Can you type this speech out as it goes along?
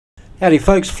Howdy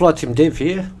folks, Flight Sim Dev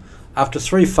here. After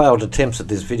 3 failed attempts at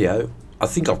this video, I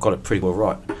think I've got it pretty well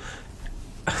right.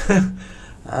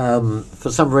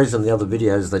 For some reason the other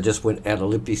videos, they just went out of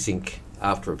lippy sync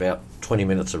after about 20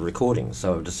 minutes of recording,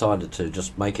 so I've decided to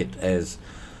just make it as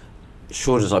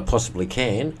short as I possibly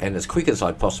can and as quick as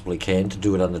I possibly can to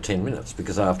do it under 10 minutes,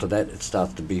 because after that it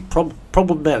starts to be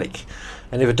problematic,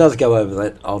 and if it does go over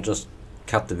that, I'll just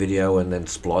cut the video and then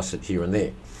splice it here and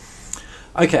there.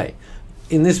 Okay.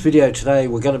 In this video today,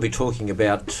 we're going to be talking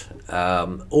about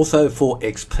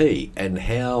Ortho4XP and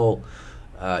how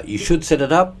you should set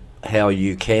it up, how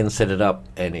you can set it up,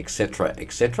 and etc.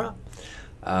 etc.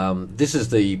 This is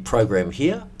the program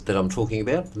here that I'm talking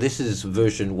about. This is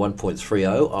version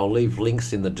 1.30. I'll leave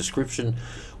links in the description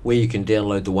where you can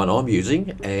download the one I'm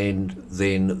using, and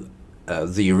then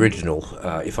the original.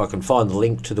 If I can find the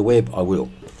link to the web, I will.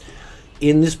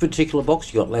 In this particular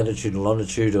box, you've got latitude and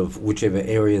longitude of whichever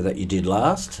area that you did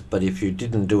last, but if you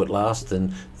didn't do it last,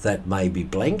 then that may be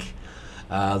blank.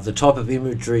 The type of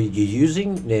imagery you're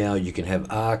using, now you can have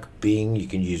Arc, Bing, you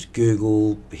can use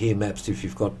Google, Here Maps if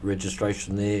you've got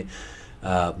registration there,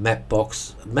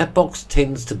 Mapbox. Mapbox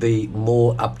tends to be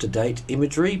more up-to-date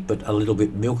imagery, but a little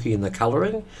bit milky in the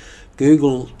colouring.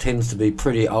 Google tends to be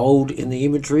pretty old in the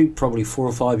imagery, probably 4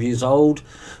 or 5 years old,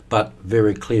 but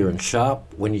very clear and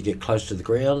sharp when you get close to the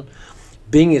ground.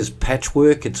 Bing is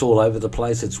patchwork, it's all over the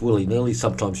place, it's willy-nilly.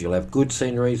 Sometimes you'll have good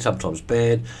scenery, sometimes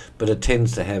bad, but it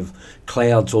tends to have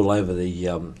clouds all over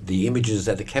the images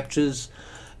that it captures.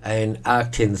 And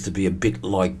Arc tends to be a bit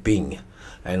like Bing,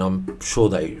 and I'm sure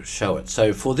they show it.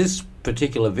 So for this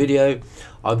particular video,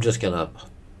 I'm just gonna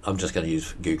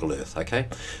use Google Earth. Okay,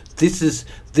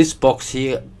 this box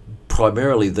here,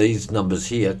 primarily these numbers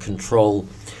here, control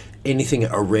anything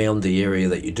around the area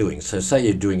that you're doing. So say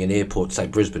you're doing an airport, say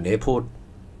Brisbane Airport,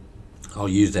 I'll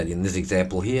use that in this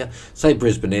example here. Say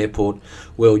Brisbane Airport,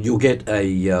 well, you'll get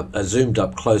a zoomed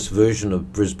up close version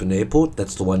of Brisbane Airport.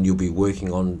 That's the one you'll be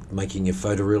working on, making your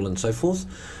photoreel and so forth,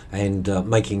 and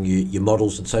making your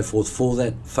models and so forth for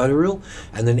that photoreel.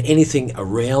 And then anything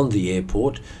around the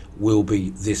airport will be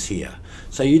this here.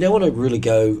 So you don't want to really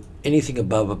go anything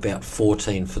above about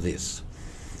 14 for this.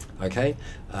 Okay,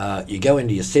 you go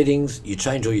into your settings, you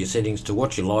change all your settings to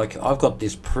what you like. I've got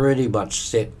this pretty much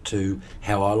set to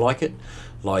how I like it.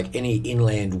 Like any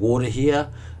inland water here,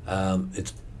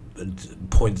 it's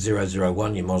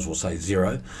 0.001, you might as well say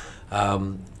 0.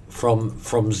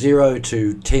 From 0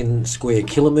 to 10 square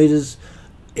kilometers,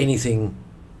 anything,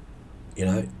 you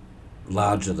know,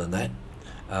 larger than that,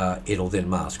 it'll then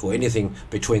mask, or anything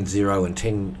between 0 and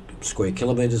 10 square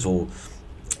kilometers, or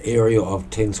area of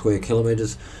 10 square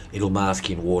kilometers, it'll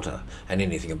mask in water, and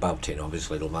anything above 10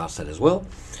 obviously it'll mask that as well.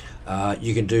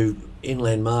 You can do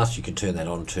inland mask, you can turn that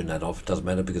on, turn that off, it doesn't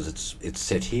matter because it's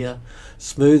set here.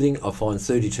 Smoothing, I find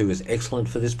 32 is excellent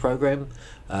for this program.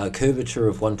 Curvature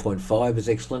of 1.5 is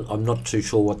excellent. I'm not too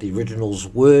sure what the originals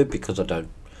were because I don't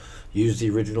use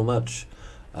the original much.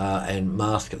 And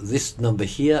mask, this number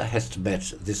here has to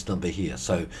match this number here.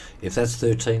 So if that's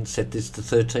 13, set this to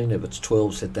 13. If it's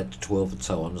 12, set that to 12, and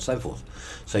so on and so forth.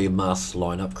 So your masks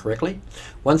line up correctly.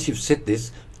 Once you've set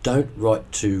this, don't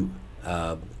write to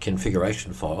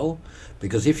configuration file,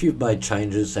 because if you've made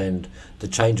changes and the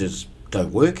changes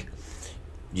don't work,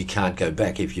 you can't go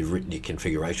back if you've written your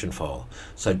configuration file.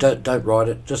 So don't write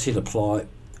it, just hit apply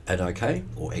and OK,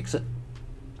 or exit.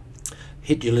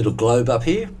 Hit your little globe up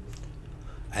here,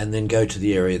 and then go to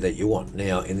the area that you want.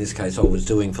 Now in this case, I was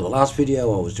doing, for the last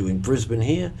video, I was doing Brisbane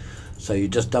here. So you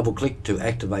just double click to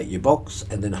activate your box,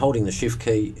 and then holding the shift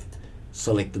key,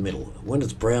 select the middle. When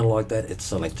it's brown like that, it's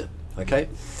selected. Okay,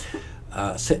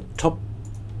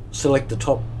 select the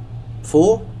top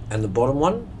 4 and the bottom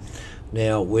one.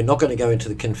 Now we're not going to go into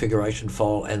the configuration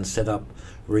file and set up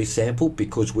resample,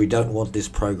 because we don't want this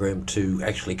program to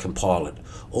actually compile it.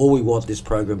 All we want this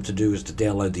program to do is to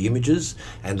download the images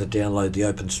and to download the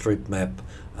OpenStreetMap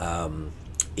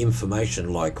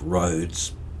information, like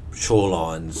roads,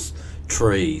 shorelines,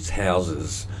 trees,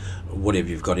 houses, whatever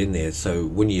you've got in there. So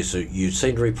when you use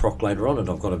Scenery Proc later on, and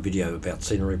I've got a video about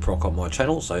Scenery Proc on my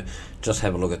channel, so just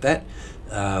have a look at that.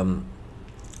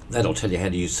 That'll tell you how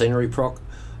to use Scenery Proc.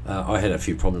 I had a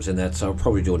few problems in that, so I'll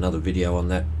probably do another video on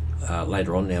that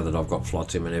later on, now that I've got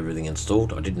Flight Sim and everything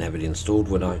installed. I didn't have it installed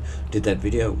when I did that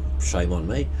video, shame on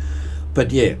me.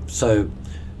 But yeah, so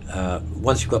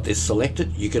once you've got this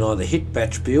selected, you can either hit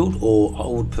batch build, or I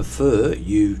would prefer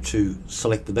you to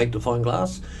select the magnifying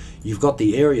glass. You've got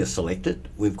the area selected,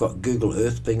 we've got Google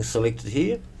Earth being selected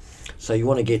here, so you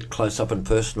want to get close up and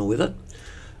personal with it.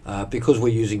 Because we're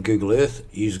using Google Earth,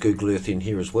 use Google Earth in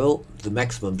here as well. The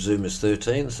maximum zoom is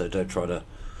 13, so don't try to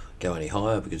go any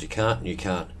higher because you can't, and you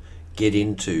can't get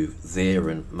into there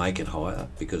and make it higher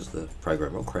because the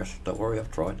program will crash. Don't worry,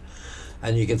 I've tried.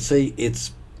 And you can see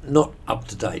it's not up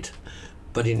to date.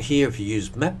 But in here, if you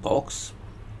use Mapbox,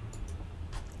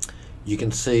 you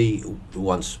can see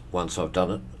once I've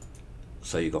done it.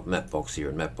 So you've got Mapbox here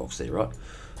and Mapbox there, right?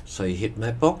 So you hit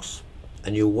Mapbox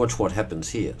and you'll watch what happens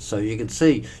here. So you can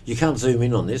see, you can't zoom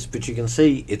in on this, but you can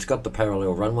see it's got the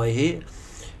parallel runway here.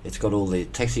 It's got all the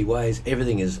taxiways,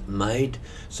 everything is made.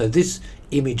 So this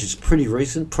image is pretty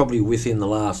recent, probably within the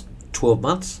last 12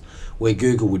 months, where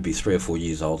Google would be 3 or 4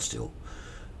 years old still.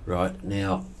 Right,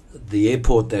 now the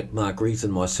airport that Mark Riggs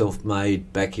and myself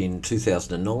made back in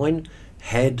 2009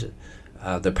 had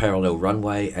the parallel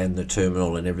runway and the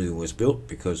terminal and everything was built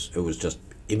because it was just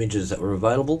images that were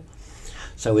available.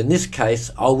 So in this case,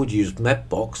 I would use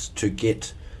Mapbox to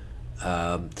get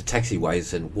the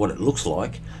taxiways and what it looks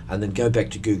like, and then go back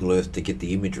to Google Earth to get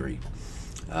the imagery.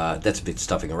 That's a bit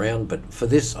stuffing around, but for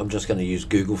this I'm just going to use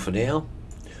Google for now.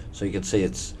 So you can see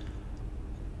it's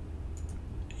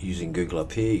using Google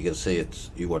up here. You can see it's,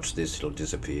 you watch this, it'll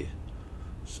disappear.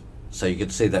 So you can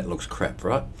see that looks crap,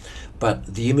 right?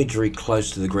 But the imagery close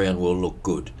to the ground will look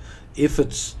good. If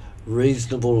it's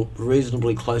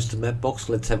reasonably close to Mapbox,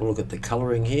 let's have a look at the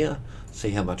colouring here, see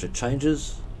how much it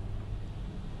changes.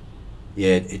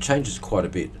 Yeah, it changes quite a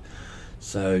bit.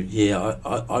 So yeah,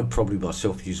 I'd probably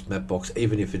myself use Mapbox,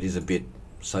 even if it is a bit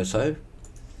so-so.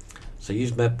 So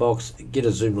use Mapbox, get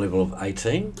a zoom level of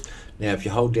 18. Now if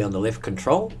you hold down the left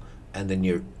control and then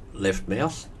your left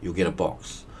mouse, you'll get a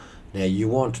box. Now you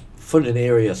want, for an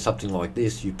area something like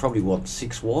this, you probably want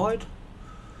 6 wide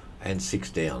and 6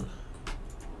 down.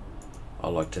 I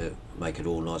like to make it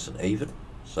all nice and even.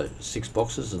 So 6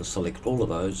 boxes and select all of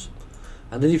those.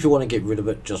 And then if you want to get rid of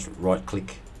it, just right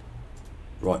click,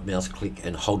 right mouse click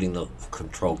and holding the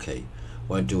control key.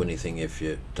 Won't do anything if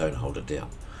you don't hold it down.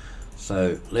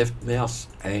 So left mouse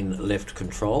and left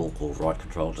control, or right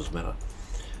control, doesn't matter.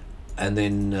 And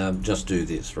then just do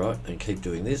this, right? And keep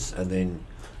doing this, and then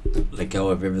let go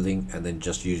of everything, and then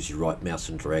just use your right mouse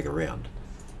and drag around.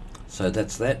 So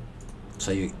that's that.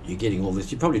 So you're getting all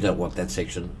this. You probably don't want that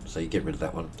section, so you get rid of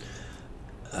that one.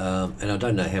 And I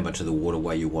don't know how much of the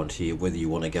waterway you want here, whether you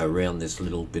want to go around this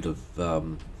little bit of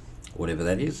whatever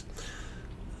that is.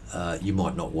 You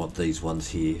might not want these ones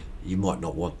here. You might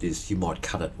not want this. You might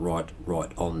cut it right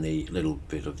on the little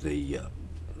bit of the,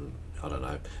 I don't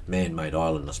know, man-made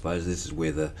island, I suppose. This is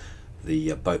where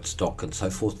the boats dock and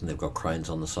so forth, and they've got cranes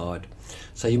on the side.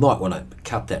 So you might want to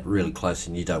cut that really close,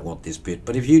 and you don't want this bit.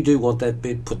 But if you do want that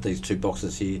bit, put these 2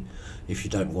 boxes here. If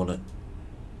you don't want it,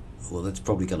 well, that's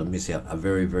probably going to miss out a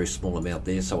very, very small amount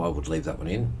there, so I would leave that one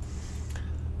in.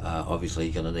 Obviously,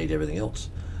 you're going to need everything else.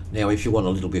 Now, if you want a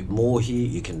little bit more here,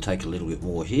 you can take a little bit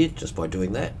more here just by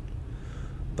doing that.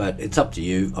 But it's up to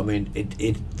you. I mean,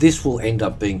 this will end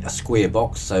up being a square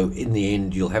box, so in the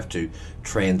end, you'll have to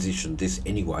transition this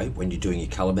anyway when you're doing your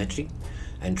color matching,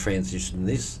 and transition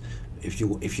this. If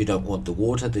you don't want the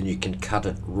water, then you can cut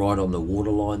it right on the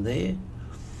water line there.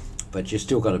 But you're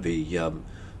still going to be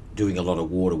doing a lot of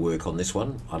water work on this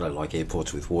one. I don't like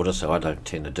airports with water, so I don't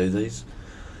tend to do these.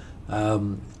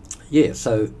 Yeah,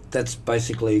 so that's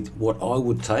basically what I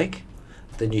would take.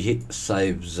 Then you hit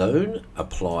Save Zone,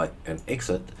 Apply and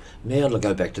Exit. Now it'll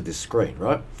go back to this screen,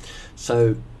 right?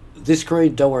 So this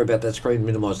screen, don't worry about that screen,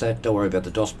 minimize that. Don't worry about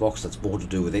the DOS box, that's more to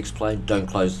do with X-Plane. Don't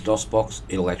close the DOS box,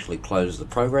 it'll actually close the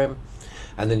program.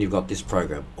 And then you've got this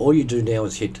program. All you do now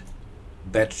is hit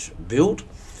Batch Build,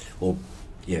 or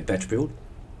yeah, Batch Build.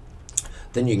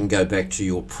 Then you can go back to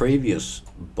your previous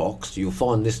box. You'll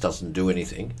find this doesn't do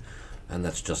anything, and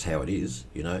that's just how it is,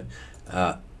 you know.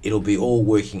 It'll be all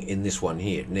working in this one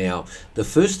here. Now, the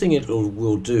first thing it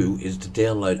will do is to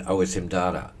download OSM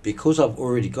data. Because I've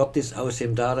already got this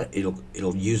OSM data,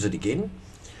 it'll use it again.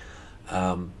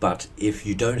 But if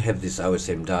you don't have this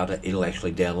OSM data, it'll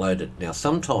actually download it. Now,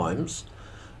 sometimes,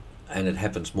 and it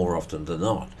happens more often than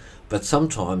not, but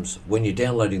sometimes when you're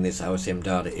downloading this OSM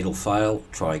data, it'll fail,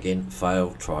 try again,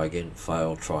 fail, try again,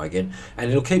 fail, try again,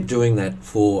 and it'll keep doing that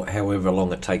for however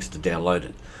long it takes to download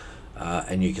it.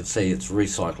 And you can see it's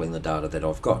recycling the data that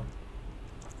I've got.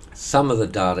 Some of the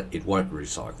data it won't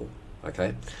recycle,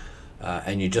 okay?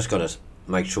 And you just got to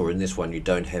make sure in this one you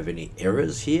don't have any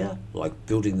errors here, like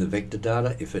building the vector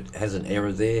data. If it has an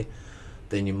error there,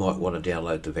 then you might want to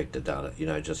download the vector data, you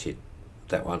know, just hit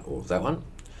that one or that one.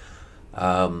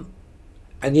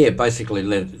 And yeah, basically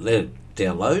let it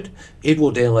download. It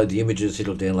will download the images,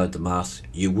 it'll download the masks.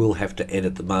 You will have to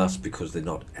edit the masks because they're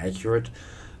not accurate.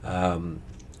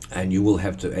 And you will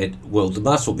have to add, well, the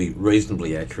masks will be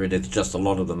reasonably accurate. It's just a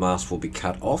lot of the masks will be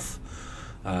cut off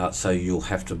so you'll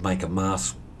have to make a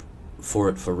mask for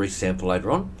it for resample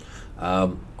later on.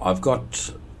 I've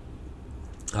got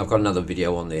another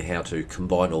video on there how to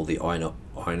combine all the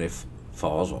INF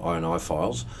files or INI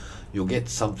files. You'll get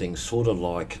something sort of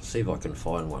like, see if I can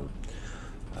find one.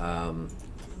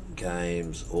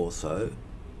 Games Ortho.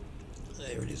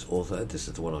 There it is, Ortho. This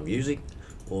is the one I'm using.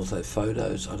 Ortho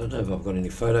photos. I don't know if I've got any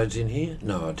photos in here.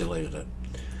 No, I deleted it.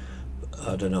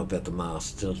 I don't know about the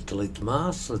mask. Delete the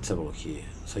mask. Let's have a look here.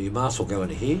 So your mask will go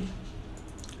into here.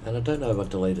 And I don't know if I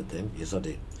deleted them. Yes, I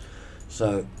did.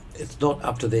 So it's not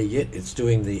up to there yet. It's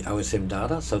doing the OSM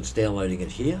data, so it's downloading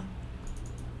it here.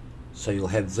 So you'll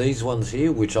have these ones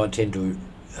here, which I tend to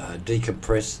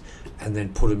decompress and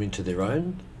then put them into their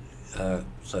own.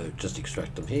 So just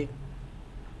extract them here,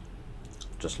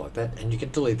 just like that, and you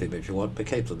can delete them if you want, but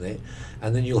keep them there.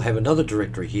 And then you'll have another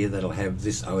directory here that'll have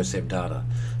this OSM data.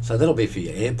 So that'll be for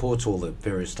your airports, all the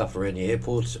various stuff around your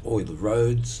airports, or the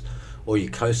roads, or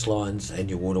your coastlines and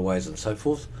your waterways and so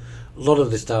forth. A lot of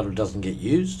this data doesn't get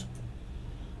used.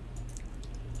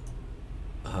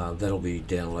 That'll be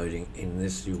downloading in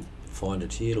this. You'll find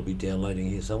it here. It'll be downloading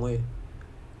here somewhere.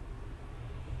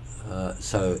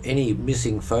 So any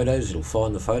missing photos, it'll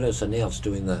find the photos. So now it's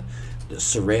doing the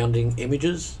surrounding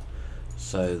images.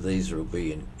 So these will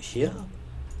be in here.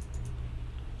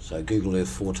 So Google Earth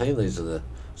 14, these are the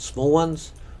small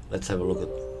ones. Let's have a look at,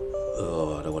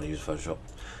 oh, I don't want to use Photoshop.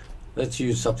 Let's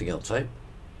use something else, eh?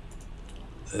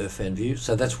 Earth and view.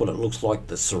 So that's what it looks like,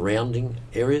 the surrounding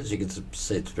areas. You can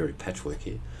see it's very patchwork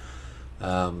here.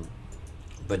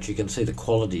 But you can see the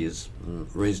quality is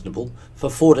reasonable. For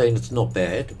 14 it's not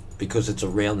bad because it's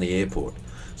around the airport.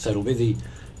 So it'll be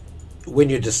when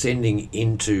you're descending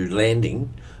into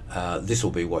landing, this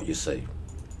will be what you see.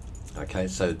 Okay,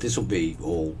 so this will be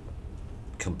all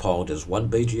compiled as one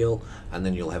BGL, and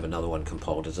then you'll have another one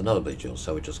compiled as another BGL.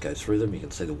 So we just go through them. You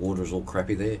can see the water is all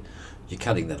crappy there. You're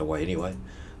cutting that away anyway.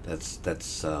 That's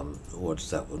what's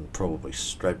that one? Probably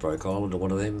Stradbroke Island or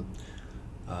one of them.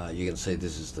 You can see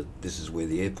this is where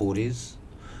the airport is.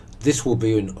 This will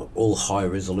be in all high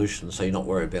resolution, so you're not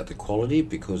worried about the quality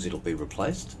because it'll be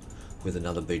replaced with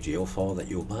another BGL file that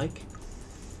you'll make.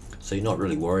 So you're not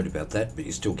really worried about that, but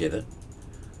you still get it.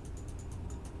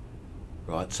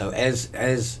 Right, so as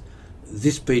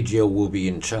this BGL will be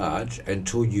in charge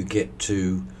until you get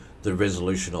to the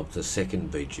resolution of the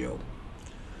second BGL.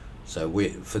 So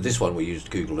for this one we used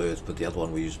Google Earth, but the other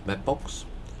one we used Mapbox.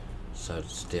 So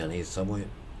it's down here somewhere.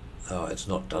 Oh, it's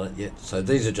not done it yet. So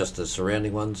these are just the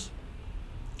surrounding ones,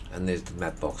 and there's the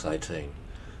Mapbox 18.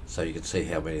 So you can see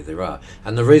how many there are.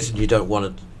 And the reason you don't want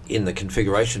it in the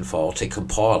configuration file to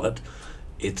compile it,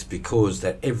 it's because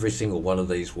that every single one of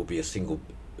these will be a single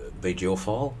BGL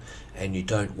file, and you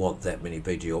don't want that many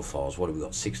BGL files. What have we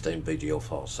got? 16 BGL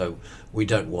files. So we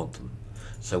don't want them.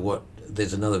 So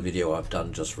there's another video I've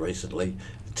done just recently.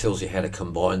 It tells you how to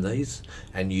combine these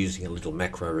and using a little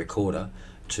macro recorder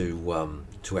to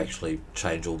actually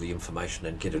change all the information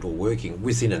and get it all working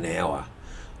within an hour.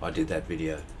 I did that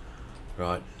video.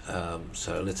 Right,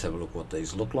 so let's have a look what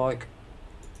these look like.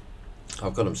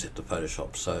 I've got them set to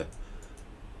Photoshop, so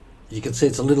you can see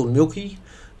it's a little milky.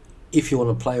 If you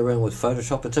want to play around with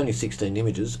Photoshop, it's only 16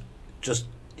 images. Just,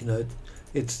 you know,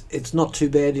 it's not too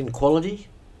bad in quality.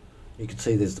 You can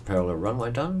see there's the parallel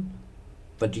runway done,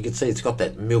 but you can see it's got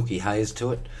that milky haze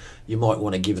to it. You might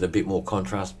want to give it a bit more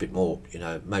contrast, a bit more, you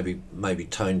know, maybe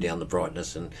tone down the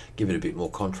brightness and give it a bit more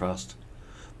contrast.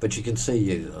 But you can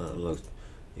see, look,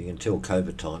 you can tell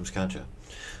COVID times, can't you?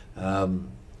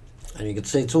 And you can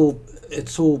see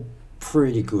it's all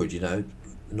pretty good, you know,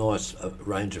 nice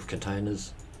range of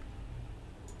containers.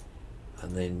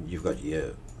 And then you've got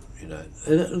your, you know,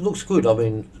 and it looks good. I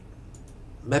mean,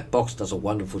 Mapbox does a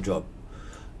wonderful job.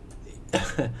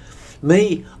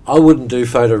 Me, I wouldn't do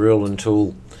photoreal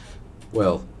until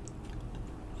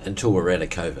we're out of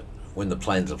COVID, when the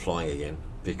planes are flying again,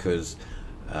 because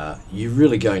you're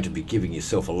really going to be giving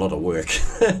yourself a lot of work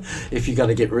if you're going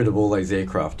to get rid of all those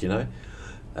aircraft, you know.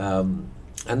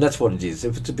 And that's what it is.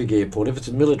 If it's a big airport, if it's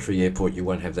a military airport, you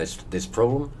won't have this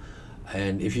problem.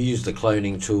 And if you use the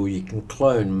cloning tool, you can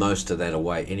clone most of that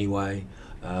away anyway.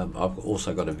 I've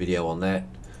also got a video on that.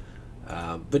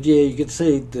 But yeah, you can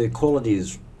see the quality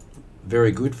is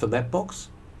very good for Mapbox,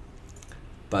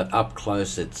 but up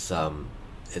close it's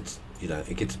you know,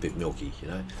 it gets a bit milky, you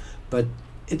know, but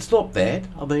it's not bad.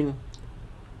 I mean,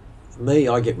 me,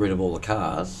 I get rid of all the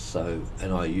cars, so,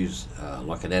 and I use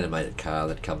like an animated car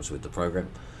that comes with the program,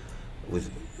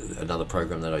 with another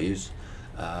program that I use.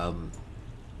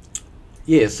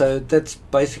 Yeah, so that's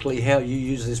basically how you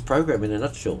use this program in a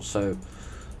nutshell. So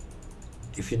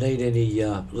if you need any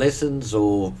lessons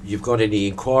or you've got any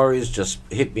inquiries, just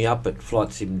hit me up at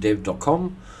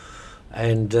flightsimdev.com,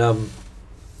 and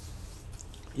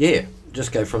yeah,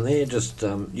 just go from there. Just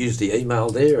use the email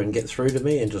there and get through to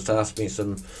me and just ask me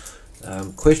some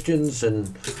questions,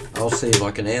 and I'll see if I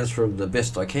can answer them the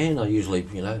best I can. I usually,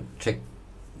 check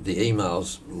the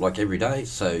emails like every day,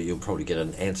 so you'll probably get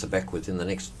an answer back within the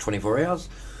next 24 hours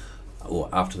or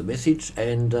after the message,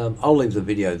 and I'll leave the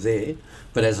video there.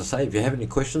 But as I say, if you have any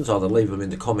questions, either leave them in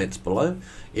the comments below.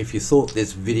 If you thought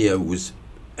this video was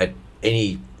at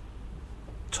any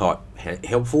type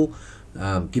helpful,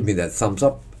 give me that thumbs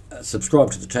up.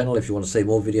 Subscribe to the channel if you want to see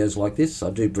more videos like this. I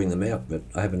do bring them out, but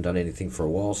I haven't done anything for a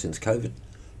while since COVID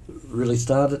really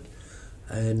started.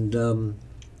 And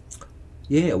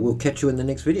yeah, we'll catch you in the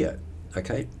next video.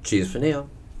 Okay, cheers for now.